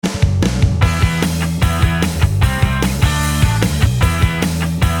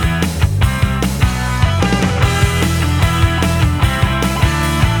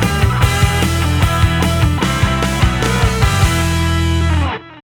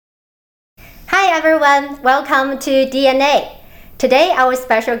Hi everyone, welcome to DNA. Today our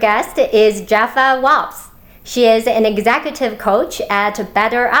special guest is Jaffa Wobbs. She is an executive coach at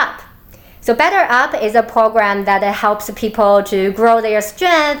Better Up. So Better Up is a program that helps people to grow their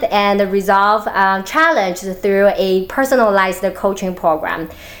strength and resolve challenges through a personalized coaching program.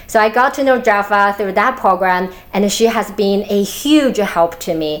 So I got to know Jaffa through that program, and she has been a huge help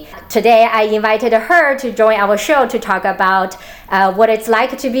to me. Today I invited her to join our show to talk about what it's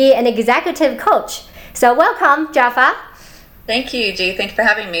like to be an executive coach. So welcome, Jaffa. Thank you, G. Thanks for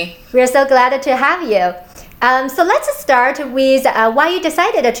having me. We're so glad to have you. So let's start with why you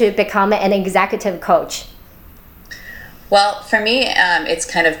decided to become an executive coach. Well, for me, it's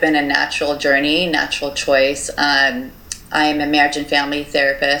kind of been a natural journey, natural choice. I'm a marriage and family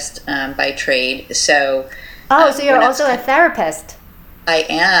therapist by trade. So, so you're also a therapist. I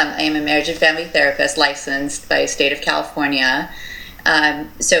am a marriage and family therapist licensed by the state of California.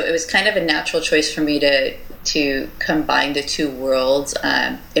 So it was kind of a natural choice for me to combine the two worlds.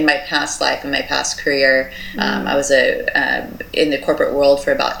 In my past life, in my past career, I was in the corporate world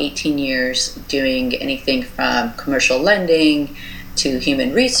for about 18 years, doing anything from commercial lending to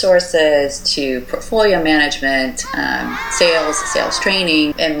human resources to portfolio management, sales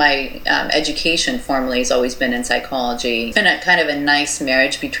training. And my education formally has always been in psychology. It's been a kind of a nice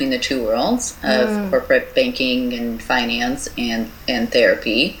marriage between the two worlds of corporate banking and finance and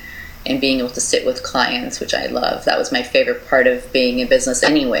therapy, and being able to sit with clients, which I love. That was my favorite part of being in business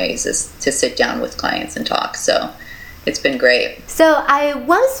anyways, is to sit down with clients and talk. So it's been great. So I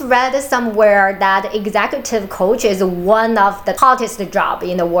once read somewhere that executive coach is one of the hottest job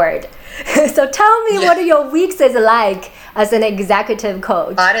in the world. So tell me what your weeks is like as an executive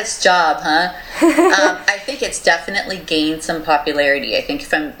coach. Hottest job, huh? I think it's definitely gained some popularity. I think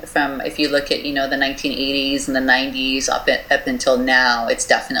from if you look at, the 1980s and the 90s up until now, it's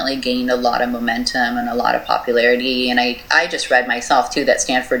definitely gained a lot of momentum and a lot of popularity. And I just read myself too that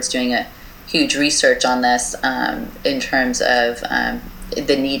Stanford's doing a huge research on this in terms of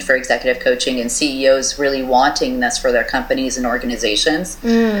the need for executive coaching and CEOs really wanting this for their companies and organizations,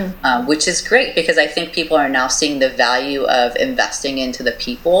 which is great because I think people are now seeing the value of investing into the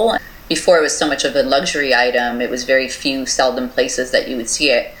people. Before it was so much of a luxury item, it was very few, seldom places that you would see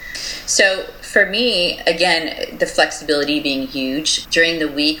it. So for me, again, the flexibility being huge. During the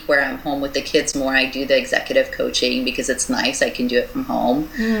week where I'm home with the kids more, I do the executive coaching because it's nice. I can do it from home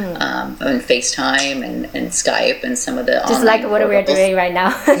on FaceTime and Skype and some of the just like what we're doing right now.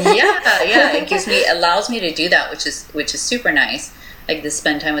 yeah. It allows me to do that, which is super nice. I get to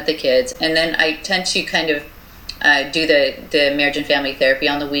spend time with the kids, and then I tend to kind of do the marriage and family therapy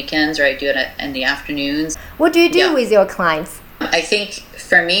on the weekends, or I do it in the afternoons. What do you do with your clients? I think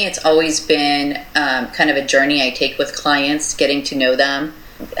for me, it's always been kind of a journey I take with clients, getting to know them,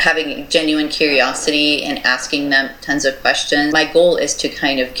 having genuine curiosity and asking them tons of questions. My goal is to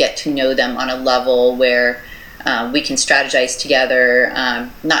kind of get to know them on a level where we can strategize together,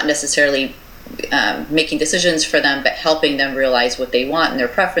 not necessarily making decisions for them, but helping them realize what they want and their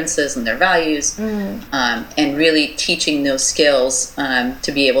preferences and their values, and really teaching those skills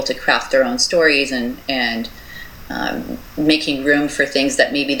to be able to craft their own stories and making room for things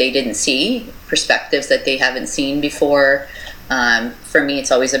that maybe they didn't see, perspectives that they haven't seen before. For me,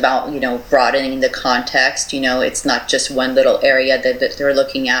 it's always about, broadening the context. It's not just one little area that they're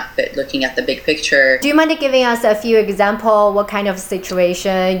looking at, but looking at the big picture. Do you mind giving us a few examples? What kind of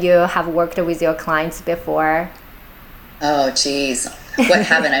situation you have worked with your clients before? Oh, geez. What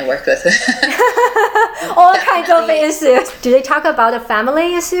haven't I worked with? All kinds of issues. Do they talk about a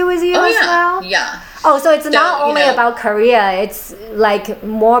family issue with you as well? Yeah. Oh, so it's not only about career, it's like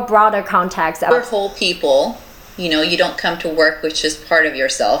more broader context. We're whole people. You don't come to work with just part of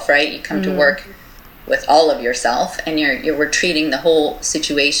yourself, right? You come to work with all of yourself, and we're treating the whole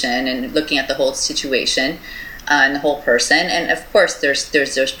situation and looking at the whole situation and the whole person. And of course,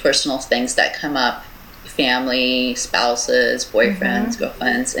 there's personal things that come up, family, spouses, boyfriends,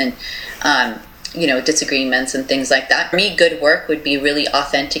 girlfriends, and disagreements and things like that. For me, good work would be really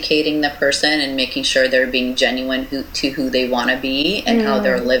authenticating the person and making sure they're being genuine to who they want to be and how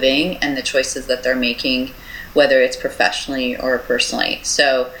they're living and the choices that they're making, whether it's professionally or personally.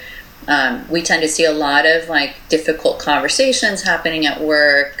 So we tend to see a lot of difficult conversations happening at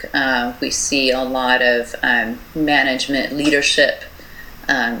work. We see a lot of management, leadership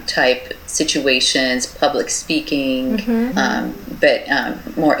type situations, public speaking, but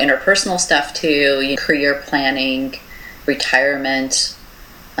more interpersonal stuff too, career planning, retirement.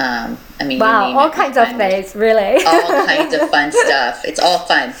 Wow, all kinds of things, really. All kinds of fun stuff. It's all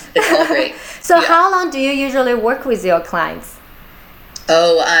fun. It's all great. So how long do you usually work with your clients?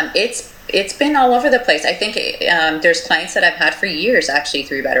 Oh, it's It's been all over the place. I think there's clients that I've had for years actually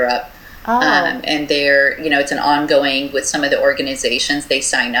through BetterUp. And they're, it's an ongoing with some of the organizations. They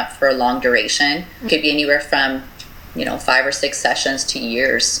sign up for a long duration. It could be anywhere from, 5 or 6 sessions to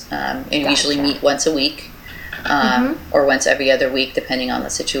years. And Gotcha. usually meet once a week or once every other week, depending on the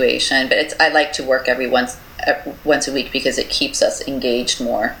situation. But I like to work once a week because it keeps us engaged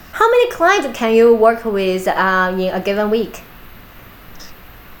more. How many clients can you work with in a given week?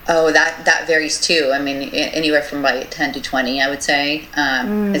 Oh, that varies too. I mean, anywhere from like 10 to 20, I would say,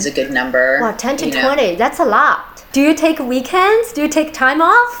 is a good number. Wow, 10 to 20, that's a lot. Do you take weekends? Do you take time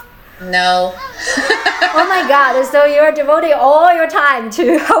off? No. Oh my God, so you're devoting all your time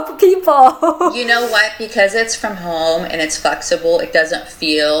to help people. You know what? Because it's from home and it's flexible, it doesn't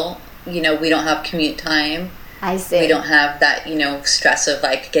feel, we don't have commute time. I see. We don't have that, stress of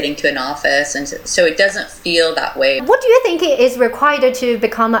like getting to an office. And so it doesn't feel that way. What do you think is required to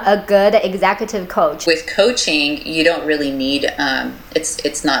become a good executive coach? With coaching, you don't really need,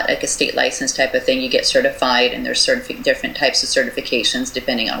 it's not like a state license type of thing. You get certified and there's different types of certifications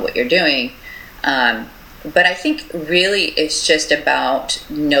depending on what you're doing. But I think really it's just about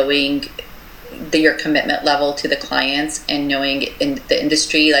knowing your commitment level to the clients and knowing in the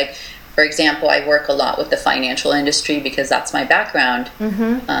industry, like, for example, I work a lot with the financial industry because that's my background,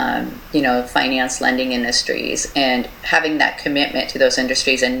 finance, lending industries, and having that commitment to those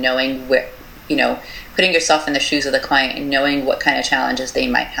industries and knowing where, putting yourself in the shoes of the client and knowing what kind of challenges they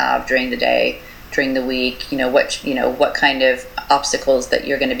might have during the day, during the week, what kind of obstacles that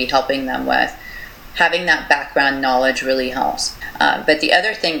you're going to be helping them with. Having that background knowledge really helps. But the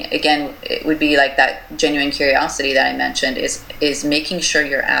other thing, again, it would be like that genuine curiosity that I mentioned is making sure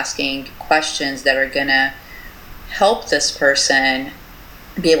you're asking questions that are going to help this person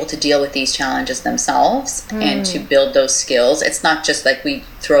be able to deal with these challenges themselves and to build those skills. It's not just like we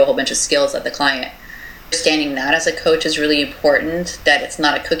throw a whole bunch of skills at the client. Understanding that as a coach is really important, that it's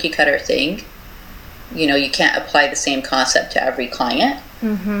not a cookie cutter thing. You can't apply the same concept to every client.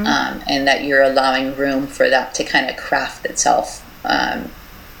 And that you're allowing room for that to kind of craft itself.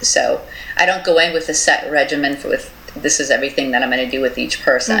 So I don't go in with a set regimen with this is everything that I'm going to do with each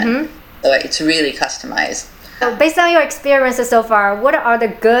person. So it's really customized. So based on your experiences so far, what are the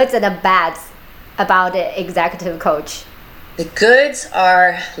goods and the bads about the executive coach? The goods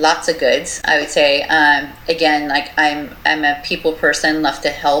are lots of goods, I would say. Again, like I'm a people person, love to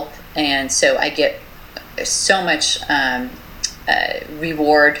help, and so I get so much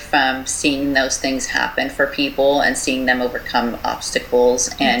reward from seeing those things happen for people and seeing them overcome obstacles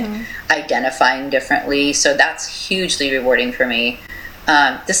and identifying differently. So that's hugely rewarding for me.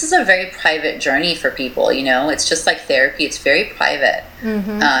 This is a very private journey for people, it's just like therapy. It's very private.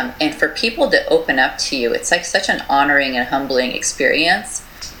 And for people to open up to you, it's like such an honoring and humbling experience.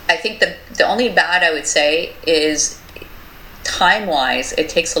 I think the only bad I would say is time-wise, it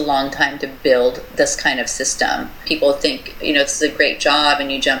takes a long time to build this kind of system. People think, this is a great job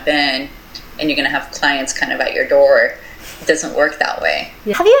and you jump in and you're going to have clients kind of at your door. It doesn't work that way.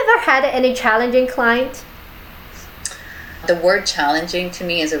 Have you ever had any challenging client? The word challenging to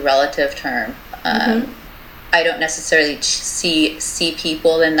me is a relative term. I don't necessarily see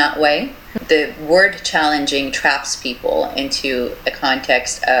people in that way. The word challenging traps people into a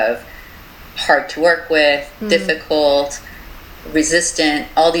context of hard to work with, difficult, resistant,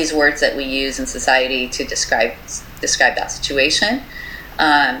 all these words that we use in society to describe that situation.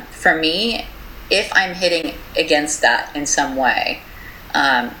 For me, if I'm hitting against that in some way,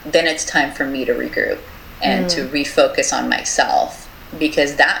 then it's time for me to regroup and to refocus on myself,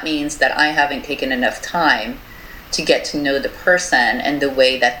 because that means that I haven't taken enough time to get to know the person and the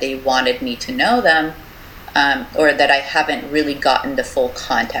way that they wanted me to know them, or that I haven't really gotten the full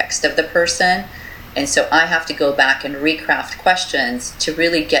context of the person. And so I have to go back and recraft questions to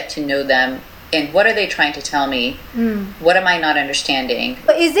really get to know them. And what are they trying to tell me? What am I not understanding?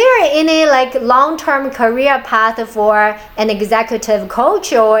 But is there any long-term career path for an executive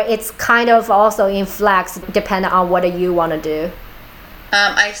coach, or it's kind of also in flex depending on what you want to do?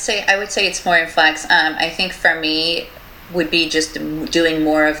 I would say it's more in flex. I think for me would be just doing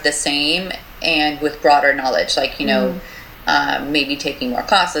more of the same and with broader knowledge, maybe taking more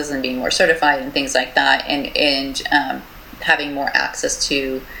classes and being more certified and things like that, and having more access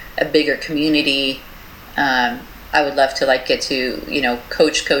to a bigger community. I would love to get to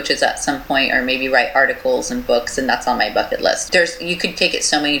coach coaches at some point, or maybe write articles and books, and that's on my bucket list. You could take it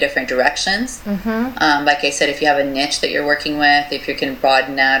so many different directions. Like I said, if you have a niche that you're working with, if you can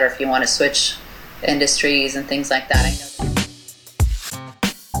broaden that, or if you want to switch industries and things like that.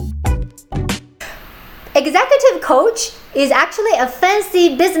 Executive coach is actually a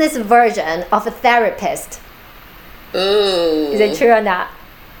fancy business version of a therapist. Ooh. Is it true or not?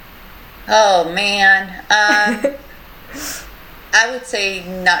 Oh man. I would say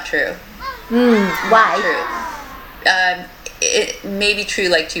not true. Why? Not true. It may be true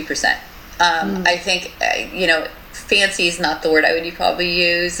like 2%. I think, fancy is not the word I would probably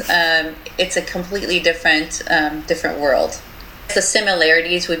use. It's a completely different world. The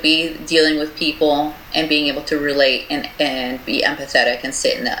similarities would be dealing with people and being able to relate and be empathetic and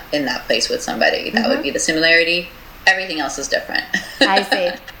sit in that place with somebody. That would be the similarity. Everything else is different. I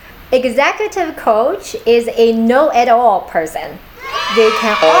see. Executive coach is a know-it-all person. They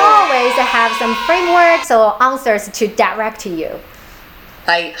can always have some frameworks or answers to direct to you.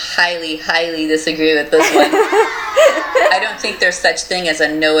 I highly, highly disagree with this one. I don't think there's such thing as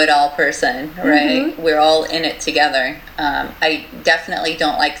a know-it-all person, right? We're all in it together. I definitely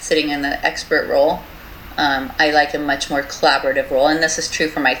don't like sitting in the expert role. I like a much more collaborative role, and this is true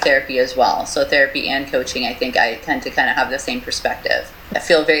for my therapy as well. So therapy and coaching, I think I tend to kind of have the same perspective. I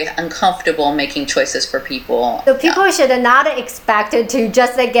feel very uncomfortable making choices for people. So people should not expect to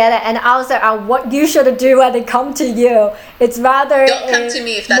just get an answer on what you should do when they come to you. It's rather... Don't come to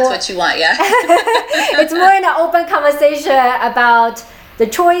me if that's what you want, yeah? It's more an open conversation about the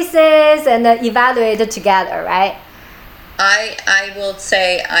choices and evaluate it together, right? I will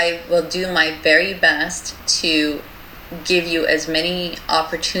say I will do my very best to give you as many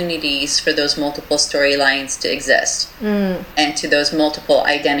opportunities for those multiple storylines to exist and to those multiple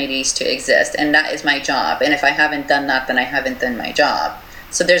identities to exist. And that is my job. And if I haven't done that, then I haven't done my job.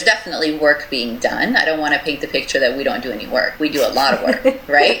 So there's definitely work being done. I don't want to paint the picture that we don't do any work. We do a lot of work,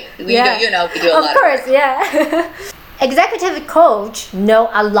 right? We do a lot of work. Of course, yeah. Executive coach know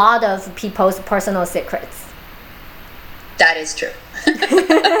a lot of people's personal secrets. That is true.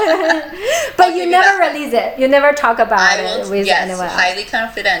 But you never release it. You never talk about it with anyone else. Highly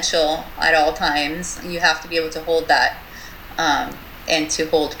confidential at all times. You have to be able to hold that and to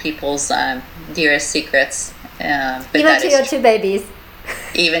hold people's dearest secrets. Even to your 2 babies.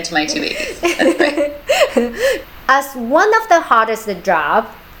 Even to my 2 babies. That's right. As one of the hardest jobs,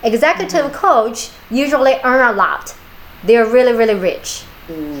 executive coach usually earn a lot. They're really, really rich.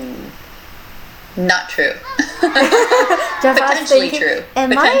 Not true. Potentially true.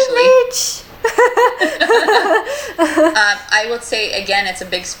 Am I rich? I would say again, it's a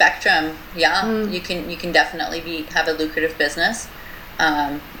big spectrum. Yeah, you can definitely have a lucrative business,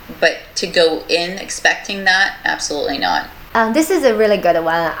 but to go in expecting that, absolutely not. This is a really good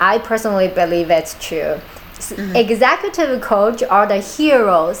one. I personally believe it's true. Executive coach are the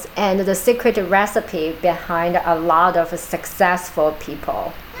heroes and the secret recipe behind a lot of successful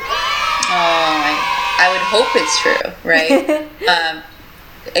people. I would hope it's true, right?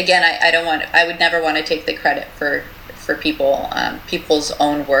 Again, I would never want to take the credit for people's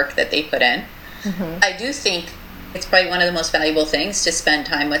own work that they put in. I do think it's probably one of the most valuable things to spend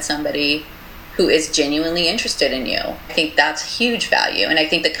time with somebody who is genuinely interested in you. I think that's huge value, and I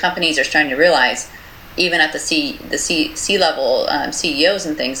think the companies are starting to realize, even at the C-level CEOs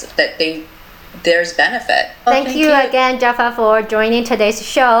and things, that there's benefit. Thank you again, Jaffa, for joining today's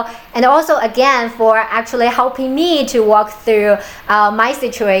show, and also again for actually helping me to walk through my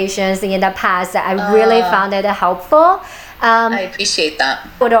situations in the past. I really found it helpful. I appreciate that.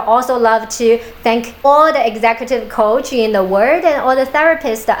 I would also love to thank all the executive coach in the world and all the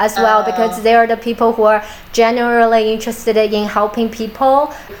therapists as well, because they are the people who are generally interested in helping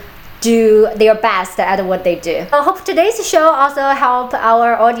people do their best at what they do. I hope today's show also help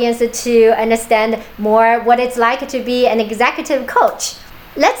our audience to understand more what it's like to be an executive coach.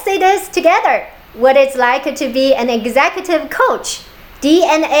 Let's say this together. What it's like to be an executive coach.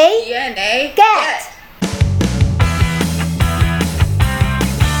 DNA, DNA, get.